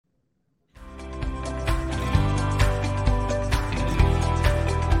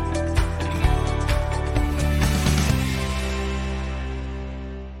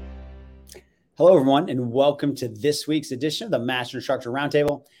Hello, everyone, and welcome to this week's edition of the Master Instructor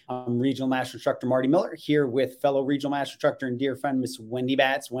Roundtable. I'm Regional Master Instructor Marty Miller here with fellow Regional Master Instructor and dear friend, Miss Wendy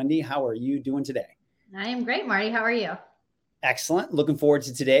Batts. Wendy, how are you doing today? I am great, Marty. How are you? Excellent. Looking forward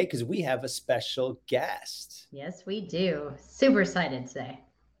to today because we have a special guest. Yes, we do. Super excited today.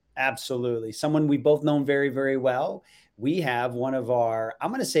 Absolutely. Someone we both know very, very well. We have one of our,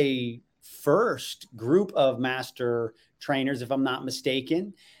 I'm going to say, first group of master trainers, if I'm not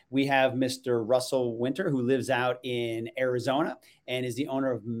mistaken. We have Mr. Russell Winter, who lives out in Arizona and is the owner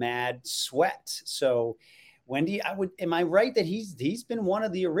of Mad Sweat. So, Wendy, am I right that he's been one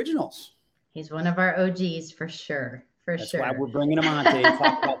of the originals? He's one of our OGs for sure. That's why we're bringing him on today to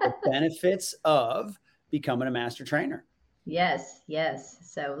talk about the benefits of becoming a master trainer. Yes.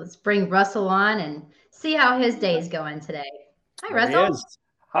 So let's bring Russell on and see how his day is going today. Hi, Russell.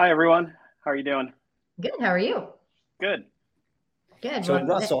 Hi, everyone. How are you doing? Good. How are you? Good. So,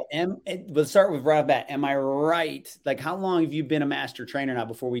 Russell, let's start with right back. Am I right? Like, how long have you been a master trainer now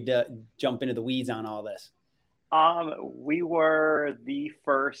before we jump into the weeds on all this? We were the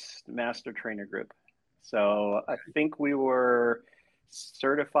first master trainer group. So I think we were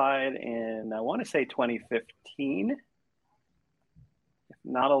certified in, I want to say 2015, if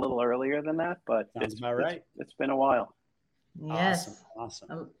not a little earlier than that, but Sounds about right. It's been a while. Yes.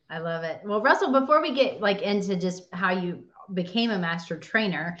 Awesome. I love it. Well, Russell, before we get into just how you became a master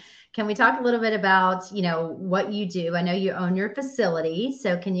trainer, can we talk a little bit about, what you do? I know you own your facility.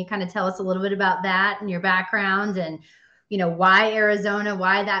 So can you kind of tell us a little bit about that and your background and, why Arizona,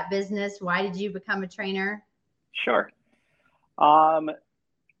 why that business? Why did you become a trainer? Sure. I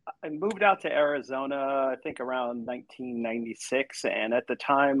moved out to Arizona, I think around 1996. And at the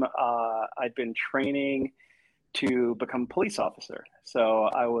time, I'd been training to become a police officer. So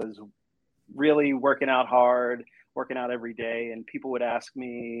I was really working out hard, working out every day, and people would ask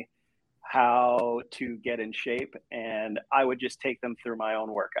me how to get in shape, and I would just take them through my own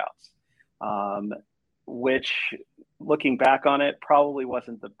workouts, which, looking back on it, probably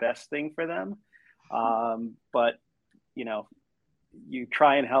wasn't the best thing for them. But, you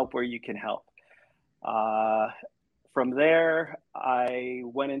try and help where you can help. From there, I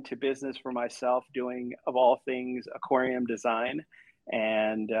went into business for myself doing, of all things, aquarium design,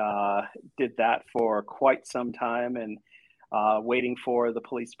 and did that for quite some time, and waiting for the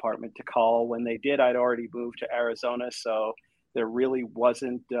police department to call. When they did, I'd already moved to Arizona, so there really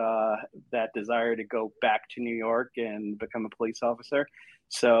wasn't that desire to go back to New York and become a police officer.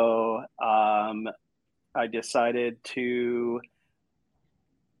 So I decided to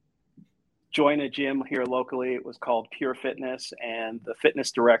join a gym here locally. It was called Pure Fitness, and the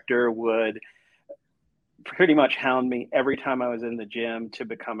fitness director would pretty much hound me every time I was in the gym to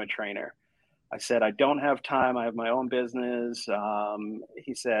become a trainer. I said, I don't have time. I have my own business.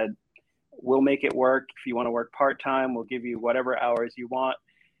 He said, we'll make it work. If you want to work part-time, we'll give you whatever hours you want.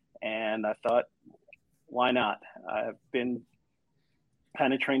 And I thought, why not? I've been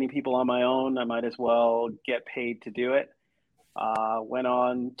kind of training people on my own. I might as well get paid to do it. Went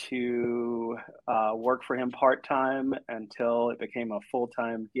on to work for him part-time until it became a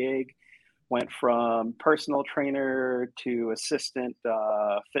full-time gig. Went from personal trainer to assistant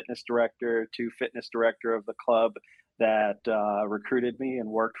fitness director to fitness director of the club that recruited me, and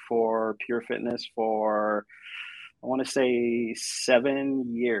worked for Pure Fitness for, I want to say,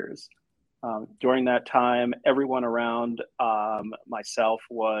 7 years. During that time, everyone around myself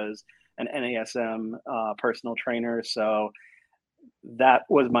was an NASM personal trainer. So that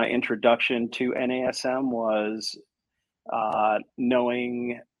was my introduction to NASM, was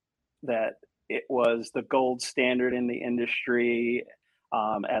knowing that it was the gold standard in the industry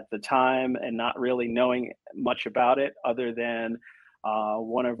at the time, and not really knowing much about it other than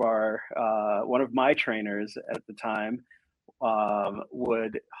one of my trainers at the time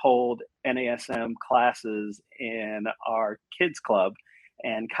would hold NASM classes in our kids club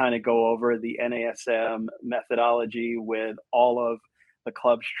and kind of go over the NASM methodology with all of the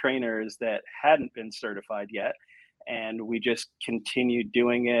club's trainers that hadn't been certified yet. And we just continued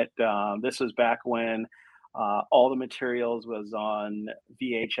doing it. This was back when all the materials was on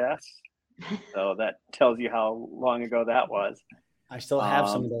VHS. So that tells you how long ago that was. I still have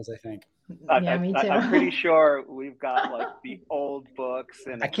some of those, I think. Me too. I'm pretty sure we've got like the old books,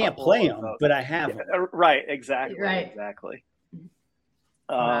 and I can't play them, but I have them. Right, exactly. Right. Exactly.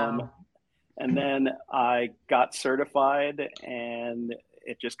 Wow. And then I got certified, and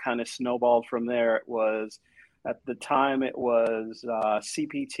it just kind of snowballed from there. It was, at the time, it was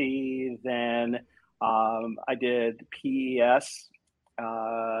CPT, then I did PES,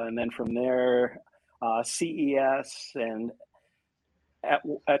 and then from there, CES, and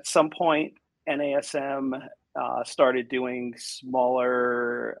at some point NASM started doing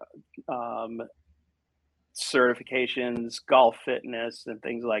smaller certifications, golf fitness, and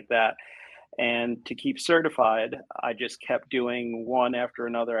things like that. And to keep certified, I just kept doing one after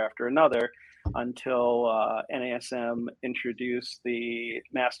another until NASM introduced the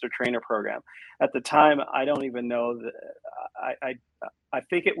Master Trainer program. At the time, I don't even know that I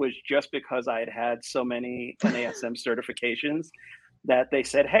think it was just because I had had so many NASM certifications that they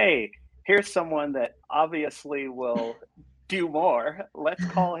said, "Hey, here's someone that obviously will do more. Let's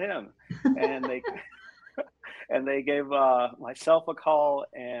call him." And they gave myself a call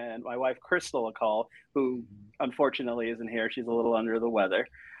and my wife Crystal a call, who unfortunately isn't here. She's a little under the weather,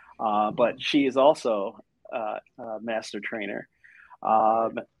 but she is also a master trainer.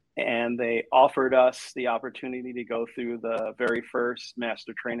 And they offered us the opportunity to go through the very first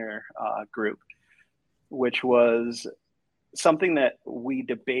master trainer group, which was something that we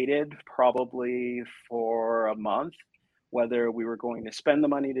debated probably for a month, whether we were going to spend the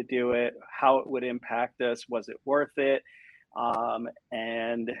money to do it, how it would impact us, was it worth it?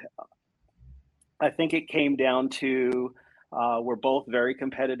 And I think it came down to we're both very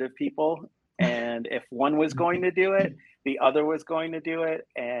competitive people. And if one was going to do it, the other was going to do it.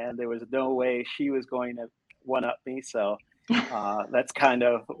 And there was no way she was going to one up me. So that's kind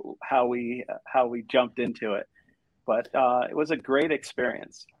of how we jumped into it. But it was a great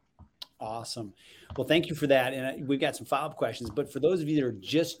experience. Awesome. Well, thank you for that. And we've got some follow-up questions. But for those of you that are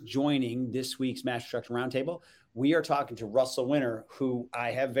just joining this week's Master Instructor Roundtable, we are talking to Russell Winter, who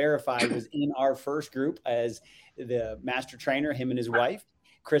I have verified was in our first group as the master trainer, him and his wife,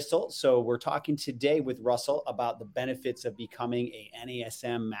 Crystal. So we're talking today with Russell about the benefits of becoming a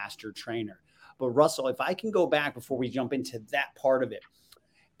NASM master trainer. But Russell, if I can go back before we jump into that part of it,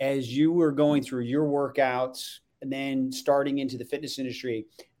 as you were going through your workouts and then starting into the fitness industry,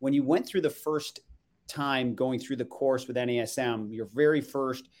 when you went through the first time going through the course with NASM, your very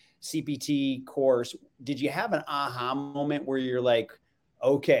first CPT course, did you have an aha moment where you're like,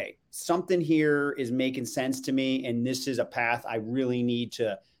 okay, something here is making sense to me, and this is a path I really need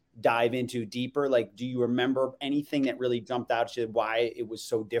to dive into deeper? Like, do you remember anything that really jumped out to you, why it was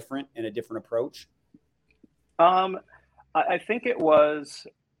so different and a different approach? I think it was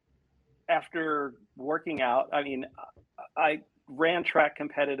after working out. I mean, I ran track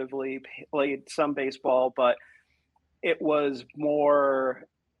competitively, played some baseball, but it was more,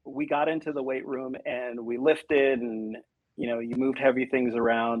 we got into the weight room and we lifted and, you know, you moved heavy things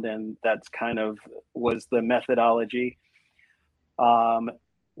around, and that's kind of was the methodology.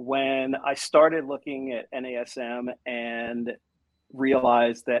 When I started looking at NASM and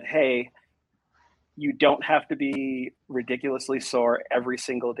realized that, hey, you don't have to be ridiculously sore every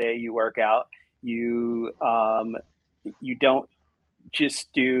single day you work out. You don't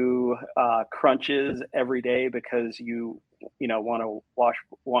just do crunches every day because you want to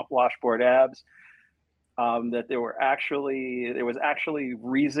washboard abs. That there was actually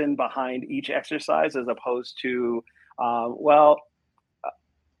reason behind each exercise, as opposed to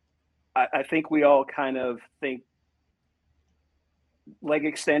I think we all kind of think leg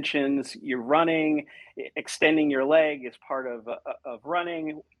extensions, you're running, extending your leg is part of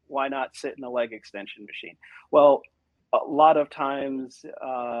running. Why not sit in a leg extension machine? Well, a lot of times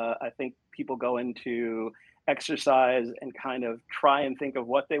I think people go into exercise and kind of try and think of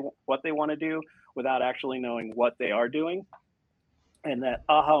what they want to do without actually knowing what they are doing. And that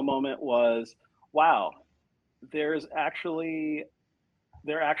aha moment was, wow, they're actually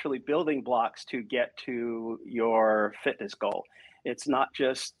building blocks to get to your fitness goal. It's not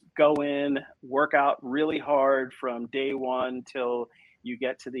just go in, work out really hard from day one till you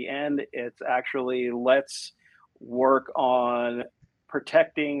get to the end. It's actually, let's work on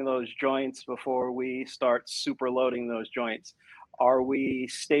protecting those joints before we start super loading those joints. Are we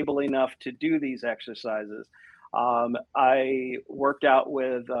stable enough to do these exercises? I worked out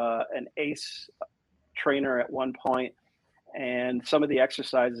with an ACE trainer at one point, and some of the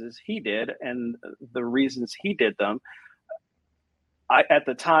exercises he did and the reasons he did them, at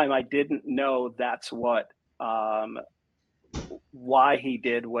the time, I didn't know that's why he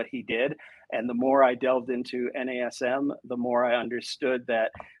did what he did. And the more I delved into NASM, the more I understood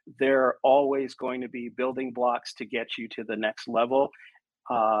that there are always going to be building blocks to get you to the next level.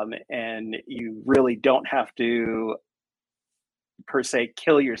 And you really don't have to, per se,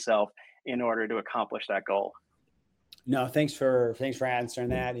 kill yourself in order to accomplish that goal. No, thanks for answering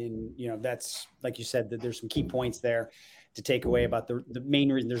that. And, that's, like you said, that there's some key points there to take away about the main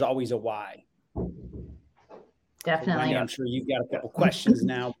reason. There's always a why. Definitely. I'm sure you've got a couple questions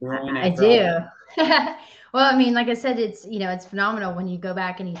now brewing. I do. Well, I mean, like I said, it's, it's phenomenal when you go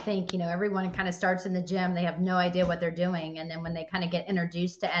back and you think, everyone kind of starts in the gym. They have no idea what they're doing. And then when they kind of get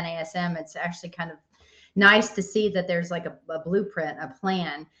introduced to NASM, it's actually kind of nice to see that there's like a blueprint, a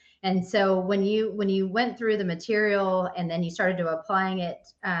plan. And so when you went through the material and then you started to applying it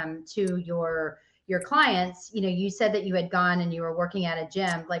to your clients, you said that you had gone and you were working at a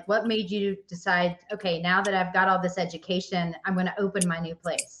gym. Like, what made you decide, okay, now that I've got all this education, I'm going to open my new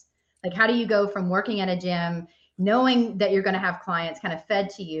place? Like, how do you go from working at a gym, knowing that you're going to have clients kind of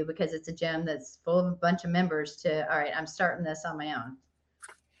fed to you because it's a gym that's full of a bunch of members, to, all right, I'm starting this on my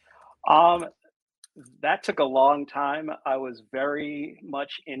own? That took a long time. I was very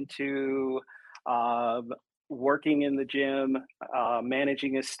much into working in the gym,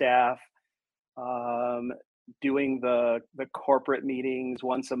 managing a staff, um, doing the corporate meetings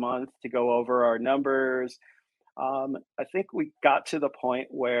once a month to go over our numbers. I think we got to the point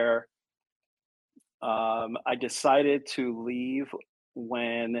where I decided to leave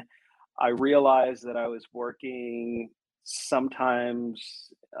when I realized that I was working sometimes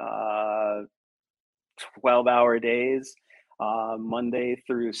 12-hour days, Monday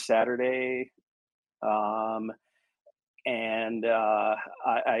through Saturday. Um, and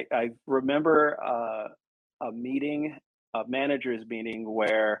I remember a meeting, a manager's meeting,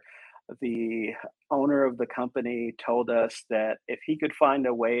 where the owner of the company told us that if he could find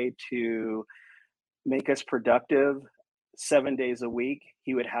a way to make us productive 7 days a week,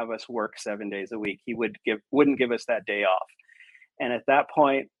 he would have us work 7 days a week. He wouldn't give us that day off. And at that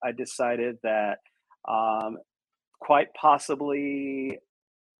point, I decided that um, quite possibly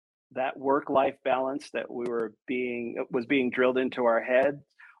that work-life balance that was being drilled into our head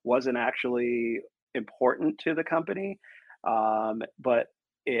wasn't actually important to the company, but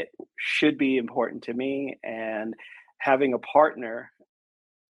it should be important to me. And having a partner,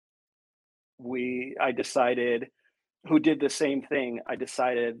 I decided, who did the same thing.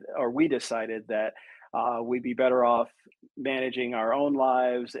 We decided that we'd be better off managing our own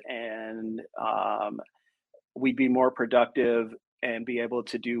lives, and we'd be more productive and be able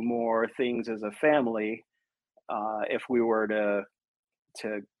to do more things as a family if we were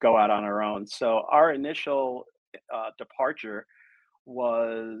to go out on our own. So our initial departure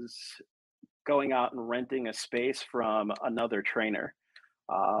was going out and renting a space from another trainer.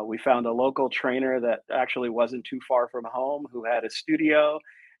 We found a local trainer that actually wasn't too far from home, who had a studio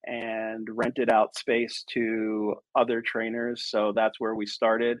and rented out space to other trainers. So that's where we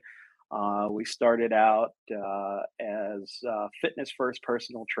started. We started out as Fitness First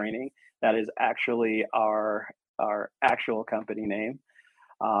Personal Training. That is actually our actual company name.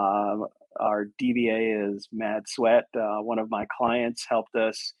 Our DBA is Mad Sweat. One of my clients helped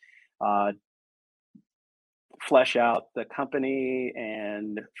us flesh out the company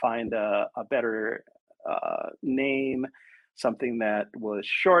and find a better name, something that was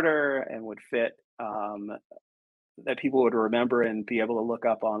shorter and would fit, that people would remember and be able to look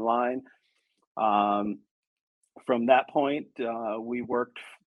up online. From that point, we worked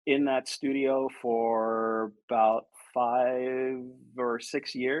in that studio for about 5 or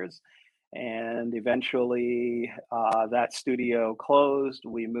 6 years. And eventually that studio closed.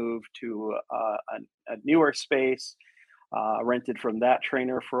 We moved to a newer space, rented from that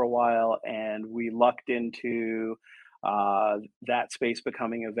trainer for a while, and we lucked into that space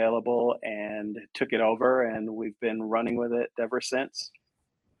becoming available and took it over, and we've been running with it ever since.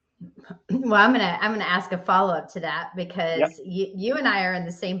 Well, I'm gonna ask a follow-up to that, because Yep. you and I are in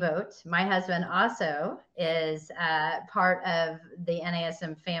the same boat. My husband also is part of the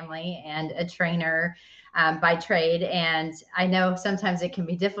NASM family and a trainer by trade. And I know sometimes it can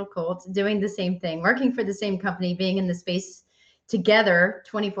be difficult doing the same thing, working for the same company, being in the space together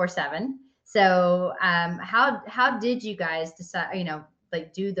 24/7. So how did you guys decide,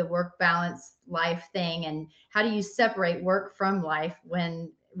 like, do the work balance life thing, and how do you separate work from life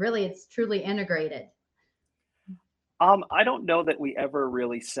when really it's truly integrated? I don't know that we ever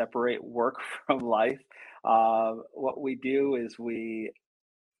really separate work from life. What we do is we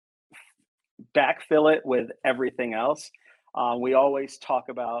backfill it with everything else. We always talk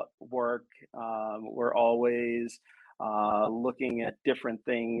about work. We're always looking at different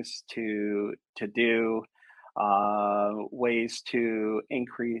things to do, ways to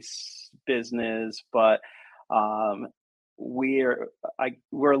increase business. But um, we're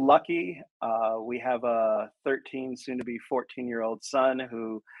lucky. We have a 13, soon to be 14-year-old son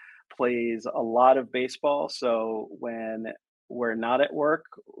who plays a lot of baseball. So when we're not at work,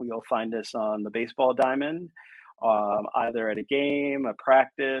 you'll find us on the baseball diamond, either at a game, a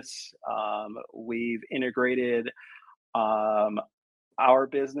practice. We've integrated our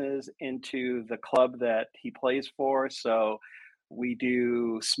business into the club that he plays for. So we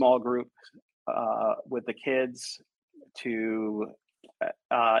do small groups with the kids to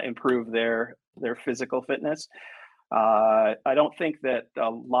improve their physical fitness. I don't think that a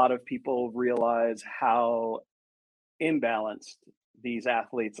lot of people realize how imbalanced these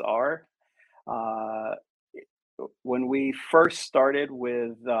athletes are. When we first started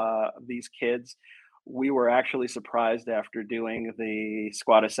with these kids, we were actually surprised after doing the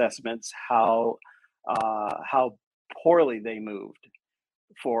squat assessments how poorly they moved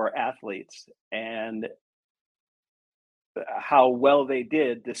for athletes, and how well they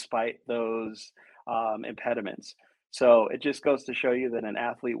did despite those impediments. So it just goes to show you that an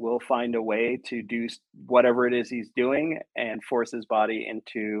athlete will find a way to do whatever it is he's doing and force his body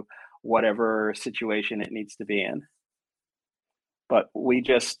into whatever situation it needs to be in. But we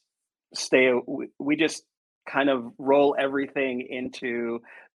just kind of roll everything into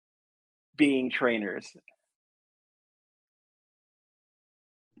being trainers.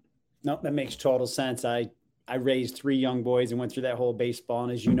 No, that makes total sense. I raised 3 young boys and went through that whole baseball.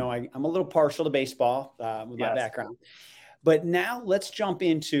 And as you know, I'm a little partial to baseball with my background. But now let's jump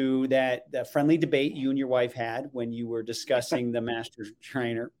into that friendly debate you and your wife had when you were discussing the master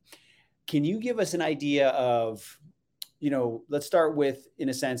trainer. Can you give us an idea of, let's start with, in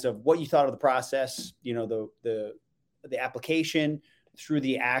a sense, of what you thought of the process, the application through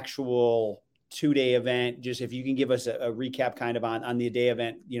the actual 2-day event. Just if you can give us a recap kind of on the day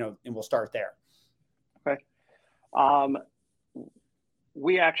event, and we'll start there. Okay.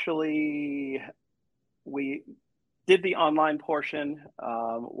 We did the online portion,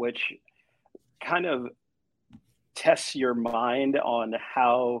 which kind of tests your mind on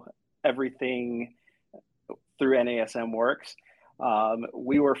how everything through NASM works.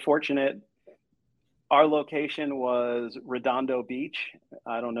 We were fortunate. Our location was Redondo Beach.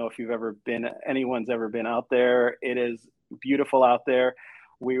 I don't know if anyone's ever been out there. It is beautiful out there.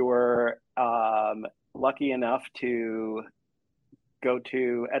 We were lucky enough to go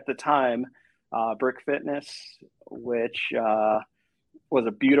to, at the time, Brick Fitness, which was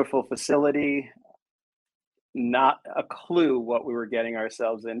a beautiful facility. Not a clue what we were getting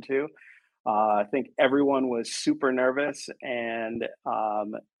ourselves into. I think everyone was super nervous and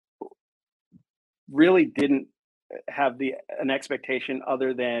really didn't have an expectation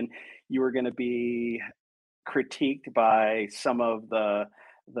other than you were going to be critiqued by some of the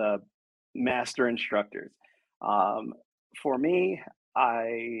master instructors. For me,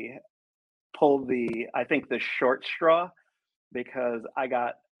 I pulled the short straw, because I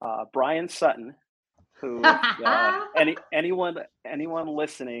got Brian Sutton, who anyone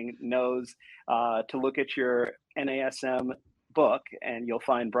listening knows to look at your NASM book, and you'll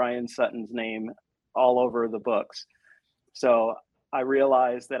find Brian Sutton's name all over the books. So I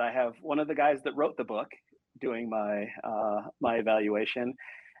realized that I have one of the guys that wrote the book doing my evaluation,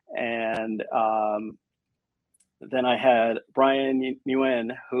 and then I had Brian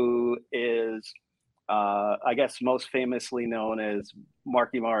Nguyen, who is I guess most famously known as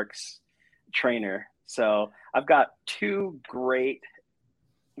Marky Mark's trainer. So I've got 2 great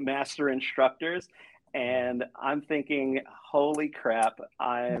master instructors, and I'm thinking, holy crap,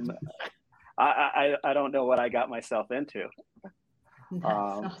 I don't know what I got myself into.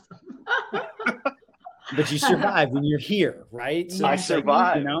 Awesome. But you survived and you're here, right? So I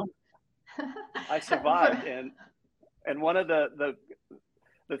survived. I survived, and one of the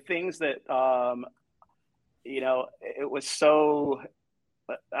things that it was so.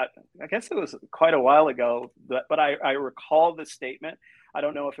 I guess it was quite a while ago, but I recall the statement. I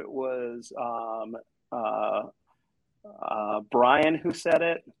don't know if it was Brian who said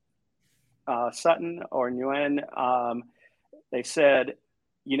it, Sutton or Nguyen. They said,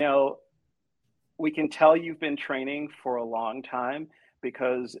 we can tell you've been training for a long time,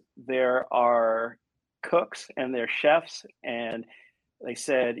 because there are cooks and they're chefs, and they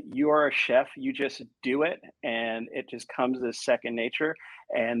said, you are a chef, you just do it, and it just comes as second nature.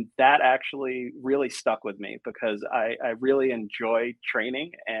 And that actually really stuck with me, because I really enjoy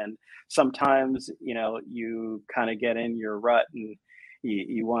training. And sometimes, you kind of get in your rut and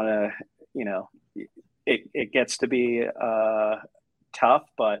you want to, it gets to be tough,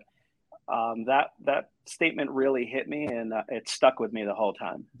 but that statement really hit me, and it stuck with me the whole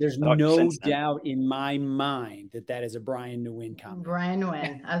time. There's no doubt in my mind that that is a Brian Nguyen comment. Brian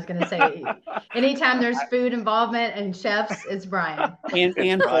Nguyen. I was going to say, anytime there's food involvement and chefs, it's Brian. And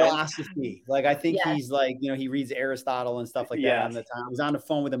Brian. philosophy. Like, I think Yes. he's like, he reads Aristotle and stuff like that Yes. on the time. I was on the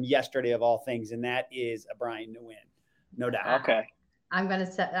phone with him yesterday of all things, and that is a Brian Nguyen. No doubt. Okay.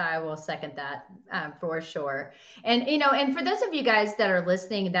 I will second that for sure. And, and for those of you guys that are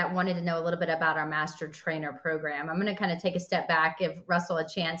listening that wanted to know a little bit about our Master Trainer program, I'm going to kind of take a step back, give Russell a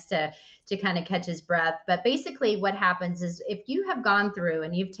chance to kind of catch his breath. But basically what happens is if you have gone through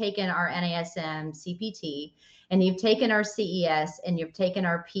and you've taken our NASM CPT and you've taken our CES and you've taken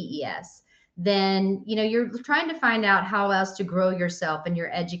our PES, then, you're trying to find out how else to grow yourself in your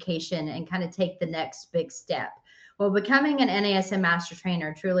education and kind of take the next big step. Well, becoming an NASM Master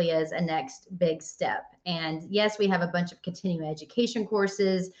Trainer truly is a next big step. And yes, we have a bunch of continuing education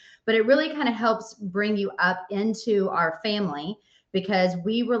courses, but it really kind of helps bring you up into our family because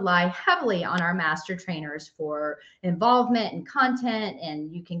we rely heavily on our Master Trainers for involvement and content,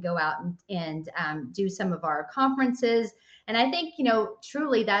 and you can go out and do some of our conferences. And I think,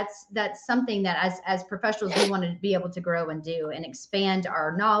 truly that's something that as professionals, we want to be able to grow and do and expand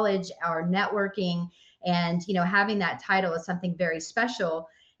our knowledge, our networking. And, having that title is something very special.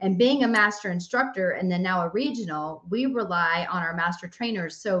 And being a master instructor and then now a regional, we rely on our master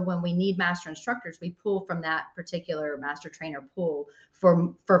trainers. So when we need master instructors, we pull from that particular master trainer pool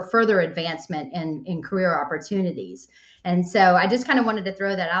for further advancement in career opportunities. And so I just kind of wanted to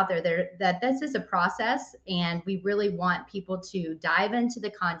throw that out there that this is a process, and we really want people to dive into the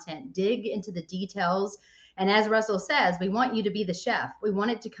content, dig into the details. And as Russell says, we want you to be the chef. We want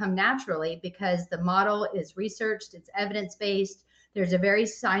it to come naturally because the model is researched, it's evidence-based, there's a very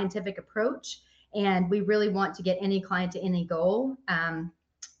scientific approach, and we really want to get any client to any goal,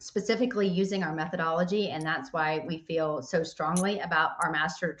 specifically using our methodology. And that's why we feel so strongly about our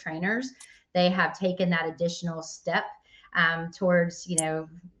master trainers. They have taken that additional step towards,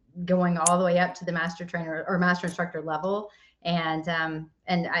 going all the way up to the master trainer or master instructor level. And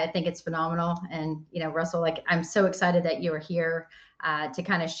I think it's phenomenal. And, Russell, I'm so excited that you are here to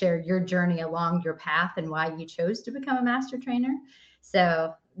kind of share your journey along your path and why you chose to become a master trainer.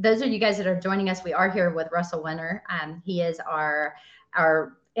 So those are you guys that are joining us. We are here with Russell Winter. He is our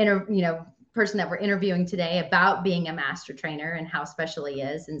person that we're interviewing today about being a master trainer and how special he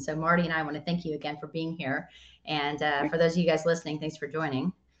is. And so Marty and I want to thank you again for being here. And for those of you guys listening, thanks for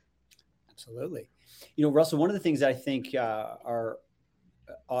joining. Absolutely. Russell, one of the things that I think our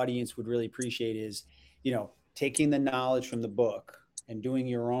audience would really appreciate is, taking the knowledge from the book and doing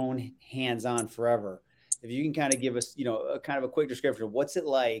your own hands-on forever. If you can kind of give us, a kind of a quick description of what's it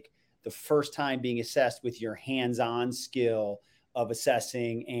like the first time being assessed with your hands-on skill of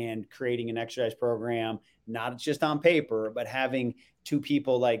assessing and creating an exercise program, not just on paper, but having two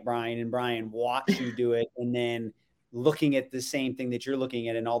people like Brian and Brian watch you do it and then looking at the same thing that you're looking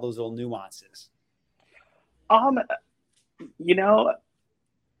at and all those little nuances.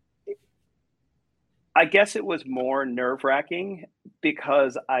 I guess it was more nerve-wracking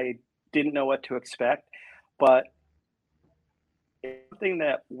because I didn't know what to expect, but it's something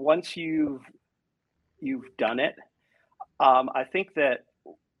that once you've done it, I think that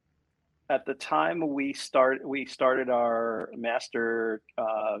at the time we started our master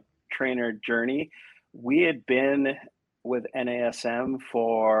trainer journey, we had been with NASM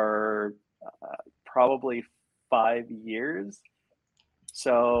for probably 5 years,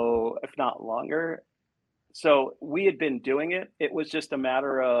 so if not longer. So we had been doing it. It was just a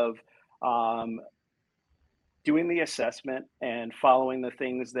matter of doing the assessment and following the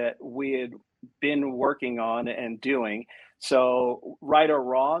things that we had been working on and doing. So right or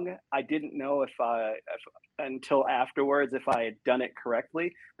wrong, I didn't know if until afterwards if I had done it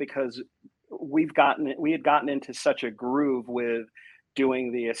correctly, because we had gotten into such a groove with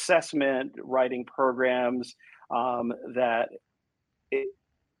doing the assessment, writing programs, that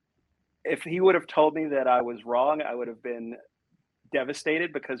if he would have told me that I was wrong, I would have been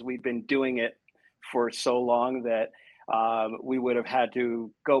devastated because we'd been doing it for so long that we would have had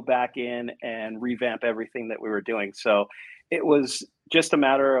to go back in and revamp everything that we were doing. So it was just a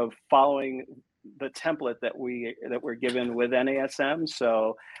matter of following the template that we're given with NASM.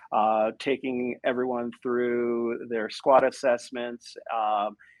 So taking everyone through their squat assessments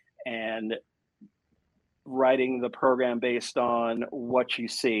and writing the program based on what you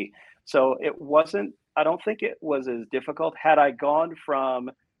see. So I don't think it was as difficult. Had I gone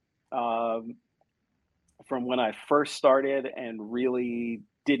from when I first started and really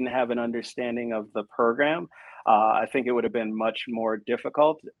didn't have an understanding of the program, I think it would have been much more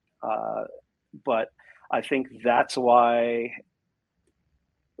difficult. But I think that's why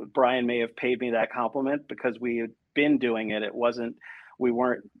Brian may have paid me that compliment, because we had been doing it. We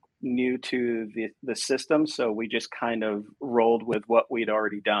weren't new to the system. So we just kind of rolled with what we'd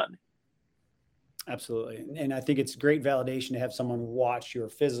already done. Absolutely. And I think it's great validation to have someone watch your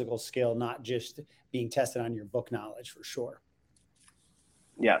physical skill, not just being tested on your book knowledge, for sure.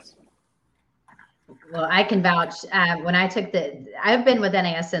 Yes. Well, I can vouch. When I've been with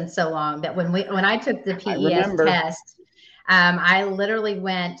NASM so long that when I took the PES test, I literally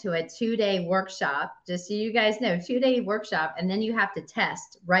went to a 2-day workshop, just so you guys know, 2-day workshop. And then you have to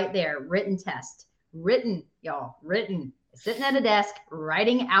test right there, written test, written, y'all, written, sitting at a desk,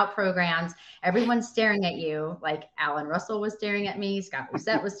 writing out programs. Everyone's staring at you. Like Alan Russell was staring at me. Scott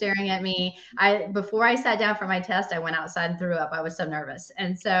Doucette was staring at me. Before I sat down for my test, I went outside and threw up. I was so nervous.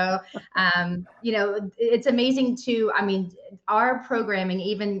 And so, it's amazing our programming,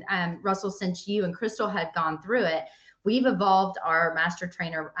 even Russell, since you and Crystal had gone through it, we've evolved our master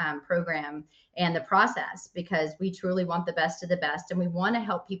trainer program and the process, because we truly want the best of the best and we want to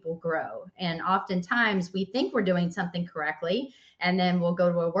help people grow. And oftentimes we think we're doing something correctly, and then we'll go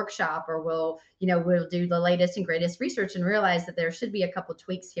to a workshop or we'll do the latest and greatest research and realize that there should be a couple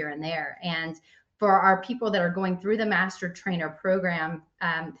tweaks here and there. And for our people that are going through the master trainer program,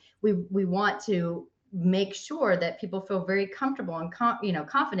 we want to make sure that people feel very comfortable and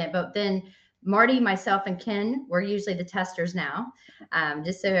confident. But then Marty, myself, and Ken, we're usually the testers now,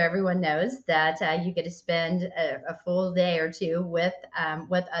 just so everyone knows that you get to spend a full day or two with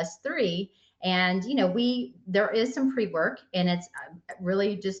us three. And, there is some pre-work, and it's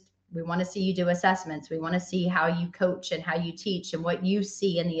really just, we want to see you do assessments. We want to see how you coach and how you teach and what you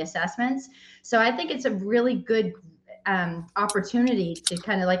see in the assessments. So I think it's a really good opportunity to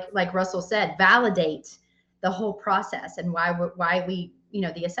kind of, like Russell said, validate the whole process and why we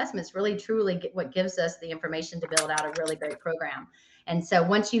the assessments really truly what gives us the information to build out a really great program. And so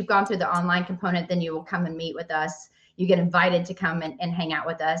once you've gone through the online component, then you will come and meet with us. You get invited to come and hang out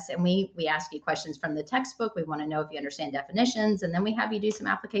with us. And we ask you questions from the textbook. We want to know if you understand definitions, and then we have you do some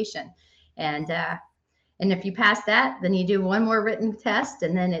application. And if you pass that, then you do one more written test,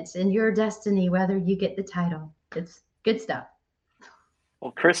 and then it's in your destiny whether you get the title. It's good stuff.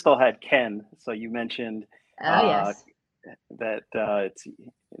 Well, Crystal had Ken, so you mentioned yes. that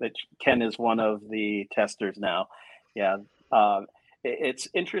Ken is one of the testers now. Yeah. It's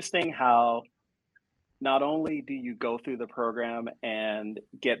interesting how not only do you go through the program and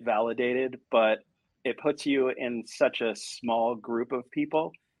get validated, but it puts you in such a small group of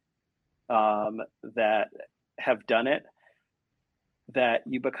people that have done it, that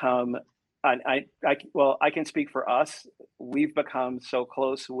you become, I can speak for us. We've become so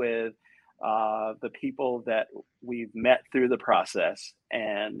close with the people that we've met through the process.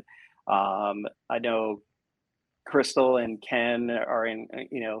 And I know Crystal and Ken are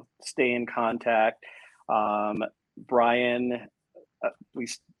stay in contact. Brian, we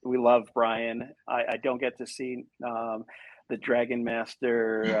love Brian. I don't get to see the Dragon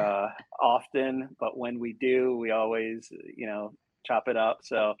Master often, but when we do, we always, chop it up.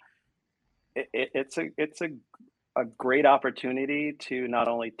 So it's a great opportunity to not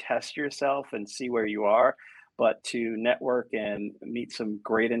only test yourself and see where you are, but to network and meet some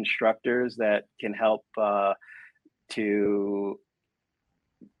great instructors that can help to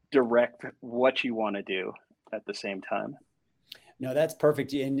direct what you want to do at the same time. No, that's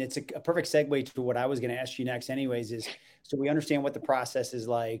perfect. And it's a perfect segue to what I was going to ask you next anyways, is so we understand what the process is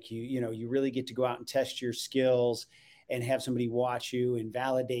like. You really get to go out and test your skills and have somebody watch you and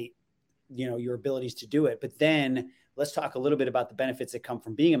validate, your abilities to do it. But then let's talk a little bit about the benefits that come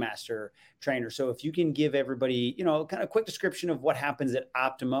from being a master trainer. So if you can give everybody, kind of a quick description of what happens at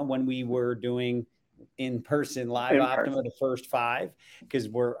Optima when we were doing in-person live Optima, the first 5, because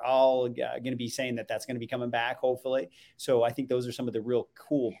we're all going to be saying that that's going to be coming back, hopefully. So I think those are some of the real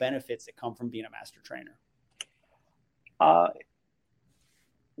cool benefits that come from being a master trainer.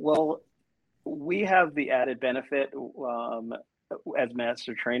 Well, we have the added benefit as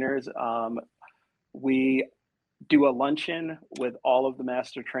master trainers. We do a luncheon with all of the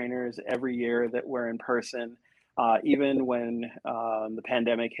master trainers every year that we're in person. Even when the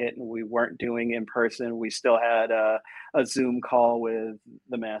pandemic hit and we weren't doing in person, we still had a Zoom call with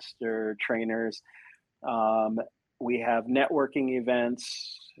the master trainers. We have networking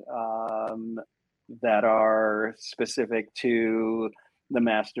events that are specific to the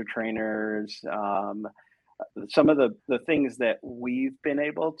master trainers. Some of the things that we've been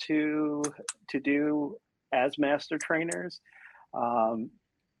able to do as master trainers,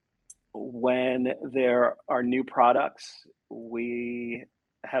 when there are new products, we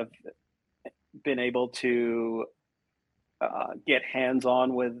have been able to get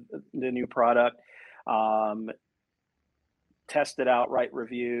hands-on with the new product, test it out, write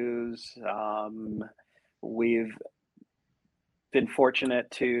reviews. We've been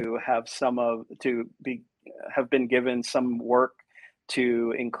fortunate to have have been given some work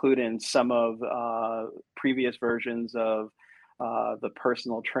to include in some of previous versions of the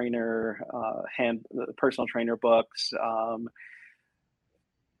personal trainer the personal trainer books.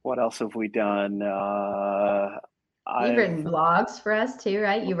 What else have we done? You've written blogs for us too,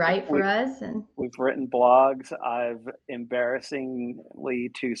 right? You write for us, and we've written blogs. I've embarrassingly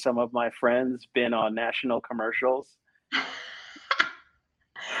to some of my friends been on national commercials.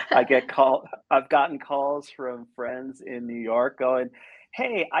 I've gotten calls from friends in New York going,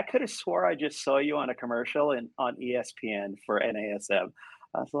 "Hey, I could have swore I just saw you on a commercial on ESPN for NASM."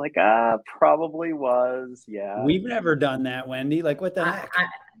 I was like, probably was. Yeah. We've never done that, Wendy. Like, what the heck?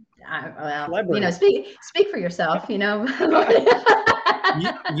 Well, speak for yourself, You've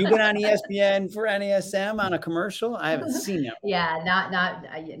been on ESPN for NASM on a commercial? I haven't seen that one. Yeah, no,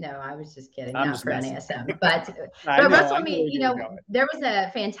 I was just kidding. I'm not just for messing. NASM, but Russell, there was a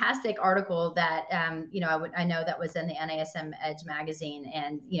fantastic article that, I know that was in the NASM Edge magazine,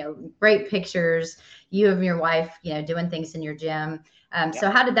 and, great pictures, you and your wife, doing things in your gym. So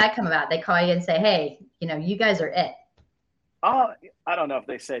how did that come about? They call you and say, "Hey, you guys are it." Oh, I don't know if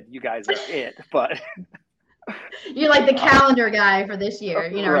they said you guys are it, but you're like the calendar guy for this year,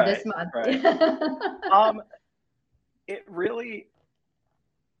 right, or this month. Right.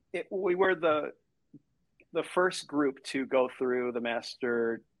 We were the first group to go through the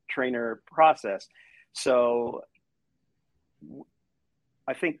master trainer process. So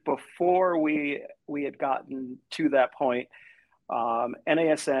I think before we had gotten to that point,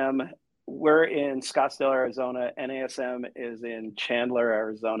 NASM, we're in Scottsdale, Arizona. NASM is in Chandler,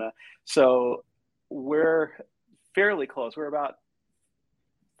 Arizona. So we're fairly close. We're about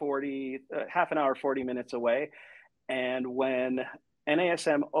half an hour, 40 minutes away. And when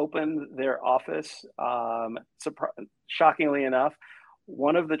NASM opened their office, shockingly enough,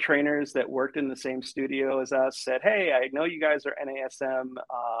 one of the trainers that worked in the same studio as us said, "Hey, I know you guys are NASM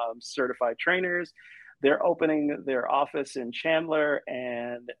certified trainers. They're opening their office in Chandler,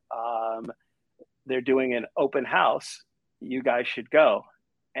 and they're doing an open house. You guys should go."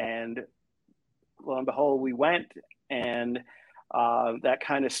 And lo and behold, we went, and that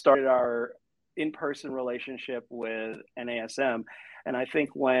kind of started our in-person relationship with NASM. And I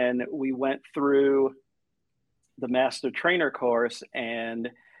think when we went through the master trainer course, and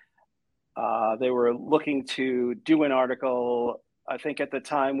they were looking to do an article, I think at the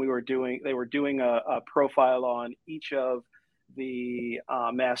time they were doing a profile on each of the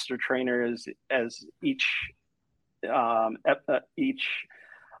master trainers as each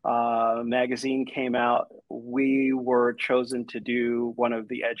magazine came out. We were chosen to do one of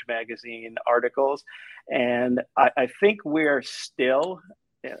the Edge magazine articles, and I think we're still,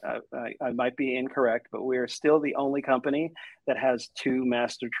 I might be incorrect, but we're still the only company that has 2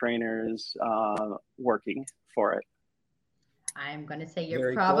 master trainers working for it. I'm going to say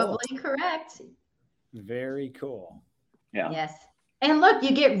you're probably correct. Very cool. Yeah. Yes. And look,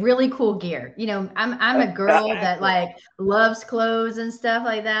 you get really cool gear. I'm a girl that loves clothes and stuff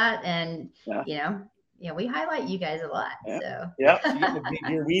like that. And, we highlight you guys a lot. Yeah. So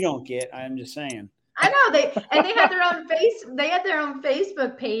gear we don't get. I'm just saying. I know they have their own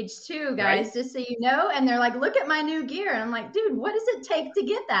Facebook page too, guys, right? Just so you know. And they're like, "Look at my new gear." And I'm like, "Dude, what does it take to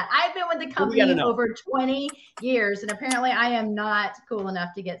get that?" I've been with the company over 20 years, and apparently I am not cool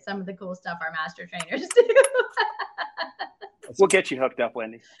enough to get some of the cool stuff our master trainers do. We'll get you hooked up,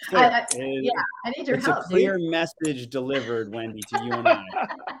 Wendy. I need your help. It's a clear message delivered, Wendy, to you and I.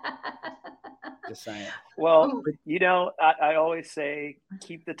 Just saying. Well, I always say,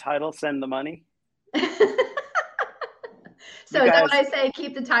 keep the title, send the money. So is that what I say?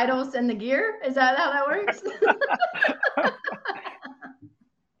 Keep the title, send the gear? Is that how that works?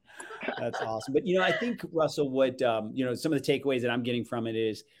 That's awesome. But, I think, Russell, what, some of the takeaways that I'm getting from it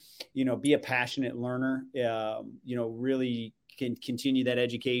is, be a passionate learner, really can continue that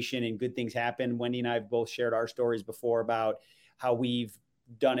education and good things happen. Wendy and I have both shared our stories before about how we've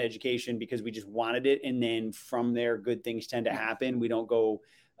done education because we just wanted it. And then from there, good things tend to happen. We don't go,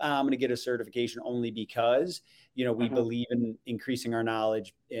 I'm going to get a certification only because, we believe in increasing our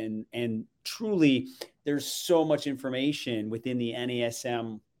knowledge, and truly there's so much information within the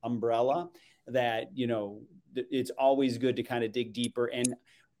NASM umbrella that, it's always good to kind of dig deeper. And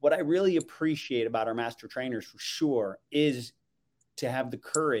what I really appreciate about our master trainers for sure is to have the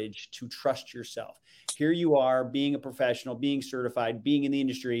courage to trust yourself. Here you are being a professional, being certified, being in the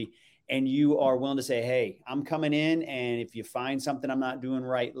industry, and you are willing to say, hey, I'm coming in, and if you find something I'm not doing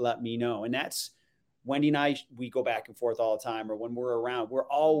right, let me know. And that's Wendy and I, we go back and forth all the time, or when we're around, we're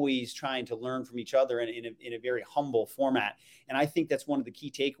always trying to learn from each other in a very humble format. And I think that's one of the key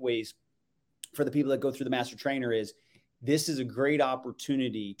takeaways for the people that go through the Master Trainer is this is a great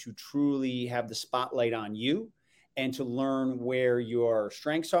opportunity to truly have the spotlight on you and to learn where your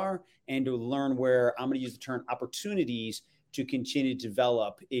strengths are and to learn where, I'm going to use the term, opportunities to continue to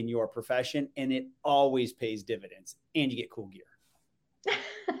develop in your profession. And it always pays dividends, and you get cool gear.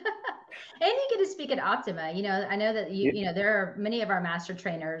 And you get to speak at Optima. You know, I know that you know, there are many of our master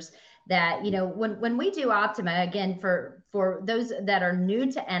trainers that, you know, when we do Optima, again, for those that are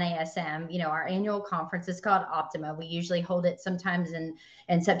new to NASM, you know, our annual conference is called Optima. We usually hold it sometimes in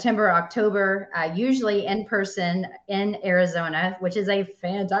September, October, usually in person in Arizona, which is a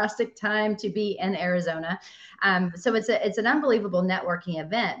fantastic time to be in Arizona. So it's an unbelievable networking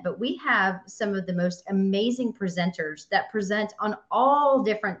event, but we have some of the most amazing presenters that present on all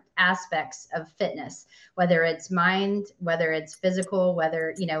different aspects of fitness, whether it's mind, whether it's physical,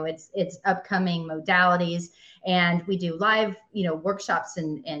 whether, you know, it's upcoming modalities. And we do live, you know, workshops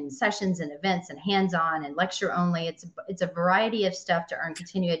and sessions and events and hands-on and lecture only. It's a variety of stuff to earn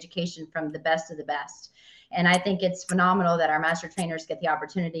continuing education from the best of the best. And I think it's phenomenal that our master trainers get the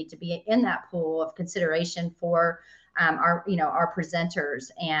opportunity to be in that pool of consideration for our presenters.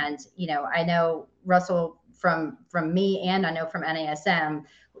 And, you know, I know Russell from me, and I know from NASM,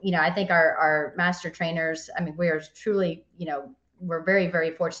 you know, I think our master trainers, I mean, we are truly, you know, we're very,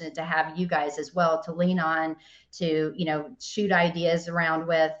 very fortunate to have you guys as well to lean on, to, you know, shoot ideas around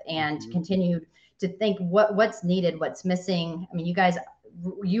with, and to continue to think what's needed, what's missing. I mean,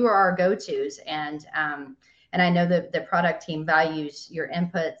 you are our go-tos, and I know that the product team values your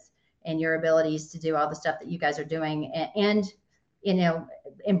inputs and your abilities to do all the stuff that you guys are doing, and you know,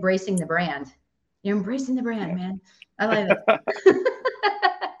 embracing the brand. You're embracing the brand, man. I love it.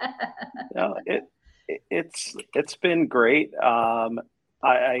 No, it's been great.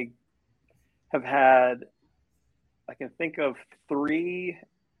 I have had, I can think of 3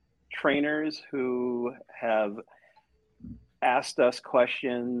 trainers who have asked us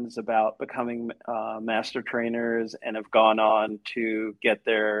questions about becoming master trainers and have gone on to get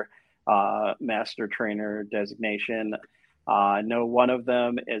their master trainer designation. I know one of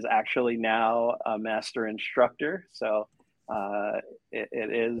them is actually now a master instructor. So it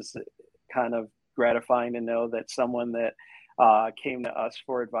is kind of gratifying to know that someone that came to us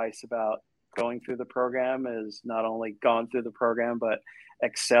for advice about going through the program has not only gone through the program, but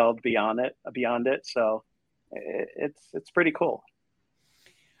excelled beyond it. So it's pretty cool.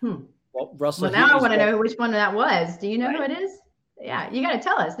 Well, Russell, now I want to know which one that was. Do you know who it is? Yeah, you got to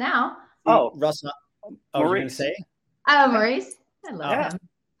tell us now. Oh, Russell. Oh, Maurice. you're going to say? Oh, Maurice. I love him.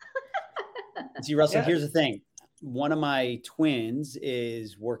 See, Russell, here's the thing. One of my twins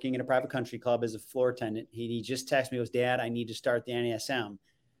is working in a private country club as a floor attendant. He just texted me, goes, Dad, I need to start the NASM.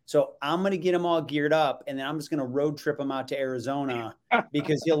 So I'm going to get him all geared up, and then I'm just going to road trip him out to Arizona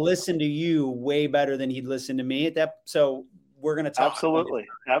because he'll listen to you way better than he'd listen to me at that. So we're going to talk.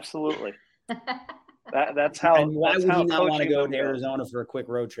 Absolutely. That's how. And why would he not want to go to Arizona for a quick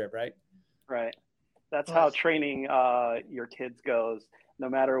road trip, right? Right. That's how training your kids goes. No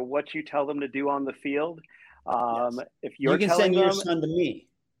matter what you tell them to do on the field, if you can send your son to me.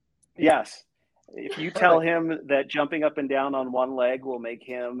 Yes. If you tell him that jumping up and down on one leg will make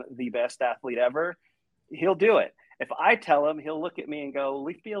him the best athlete ever, he'll do it. If I tell him, he'll look at me and go,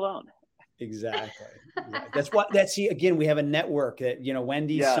 leave me alone. Exactly. See, again, we have a network that, you know,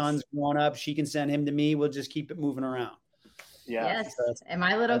 Wendy's son's growing up. She can send him to me. We'll just keep it moving around. Yes. And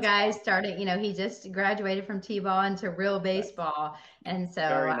my little guy started, you know, he just graduated from T-ball into real baseball. And so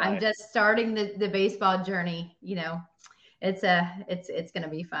I'm just starting the baseball journey. You know, it's going to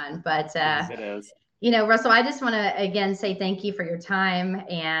be fun, but it is. You know, Russell, I just want to again say thank you for your time,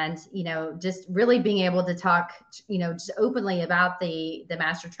 and, you know, just really being able to talk, you know, just openly about the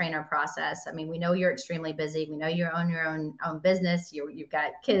master trainer process. I mean, we know you're extremely busy. We know you own your own business. You've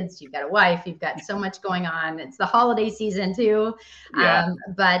got kids, you've got a wife, you've got so much going on. It's the holiday season too. Yeah.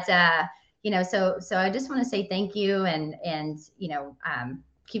 But you know, so I just want to say thank you, and you know,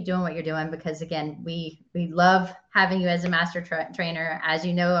 keep doing what you're doing, because again, we love having you as a master trainer. As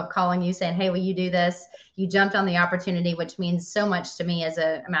you know, I'm calling you saying, hey, will you do this? You jumped on the opportunity, which means so much to me as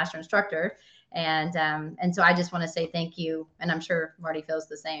a master instructor. And so I just want to say thank you. And I'm sure Marty feels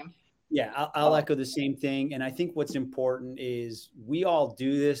the same. Yeah, I'll echo the same thing. And I think what's important is we all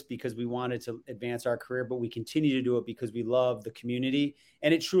do this because we wanted to advance our career, but we continue to do it because we love the community,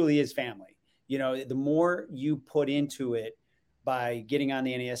 and it truly is family. You know, the more you put into it by getting on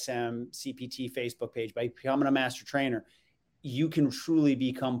the NASM CPT Facebook page, by becoming a master trainer, you can truly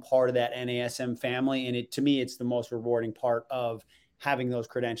become part of that NASM family. And to me, it's the most rewarding part of having those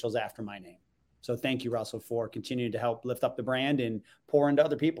credentials after my name. So thank you, Russell, for continuing to help lift up the brand and pour into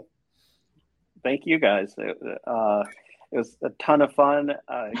other people. Thank you, guys. It was a ton of fun.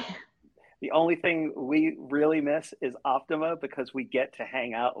 The only thing we really miss is Optima, because we get to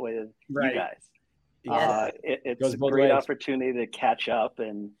hang out with you guys. Yes. It's a great opportunity to catch up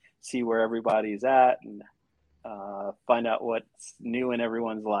and see where everybody's at, and find out what's new in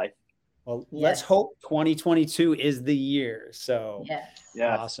everyone's life. Well, let's hope 2022 is the year. So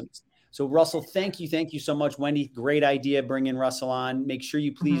awesome. So Russell, thank you so much. Wendy, great idea bringing Russell on. Make sure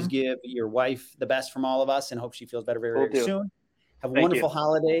you please give your wife the best from all of us, and hope she feels better very soon. Have wonderful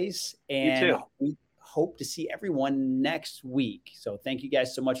holidays, and we hope to see everyone next week. So thank you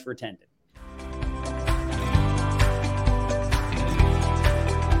guys so much for attending.